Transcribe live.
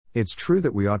It's true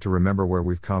that we ought to remember where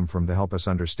we've come from to help us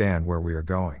understand where we are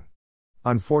going.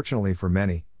 Unfortunately for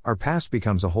many, our past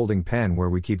becomes a holding pen where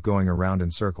we keep going around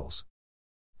in circles.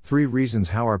 3 reasons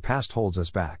how our past holds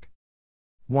us back.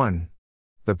 1.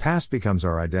 The past becomes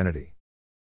our identity.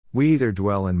 We either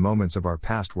dwell in moments of our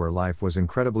past where life was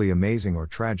incredibly amazing or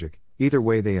tragic, either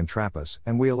way they entrap us,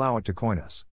 and we allow it to coin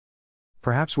us.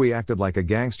 Perhaps we acted like a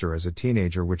gangster as a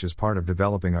teenager, which is part of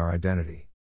developing our identity.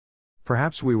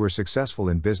 Perhaps we were successful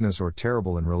in business or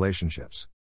terrible in relationships.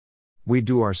 We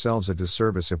do ourselves a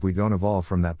disservice if we don't evolve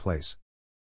from that place.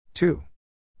 2.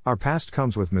 Our past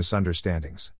comes with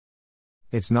misunderstandings.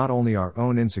 It's not only our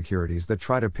own insecurities that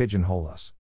try to pigeonhole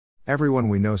us. Everyone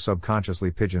we know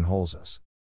subconsciously pigeonholes us.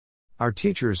 Our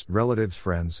teachers, relatives,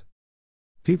 friends.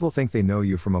 People think they know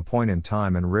you from a point in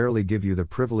time and rarely give you the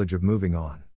privilege of moving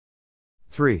on.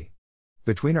 3.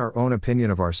 Between our own opinion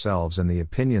of ourselves and the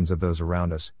opinions of those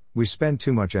around us, we spend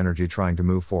too much energy trying to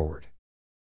move forward.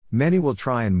 Many will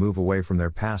try and move away from their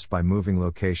past by moving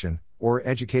location, or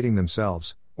educating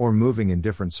themselves, or moving in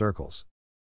different circles.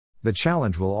 The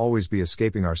challenge will always be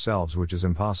escaping ourselves, which is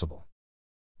impossible.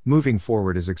 Moving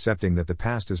forward is accepting that the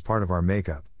past is part of our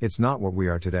makeup, it's not what we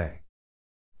are today.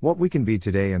 What we can be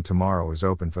today and tomorrow is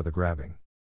open for the grabbing.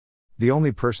 The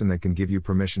only person that can give you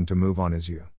permission to move on is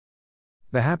you.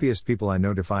 The happiest people I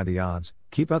know defy the odds,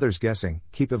 keep others guessing,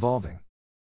 keep evolving.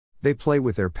 They play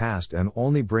with their past and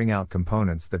only bring out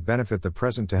components that benefit the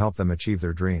present to help them achieve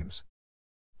their dreams.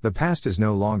 The past is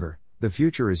no longer, the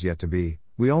future is yet to be,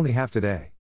 we only have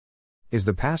today. Is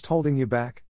the past holding you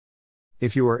back?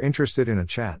 If you are interested in a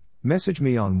chat, message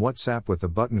me on WhatsApp with the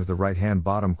button to the right-hand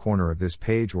bottom corner of this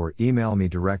page, or email me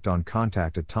direct on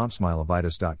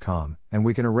contact@tomsmileavitis.com, and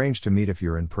we can arrange to meet if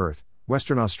you're in Perth,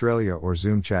 Western Australia, or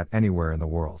Zoom chat anywhere in the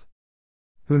world.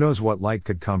 Who knows what light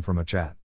could come from a chat.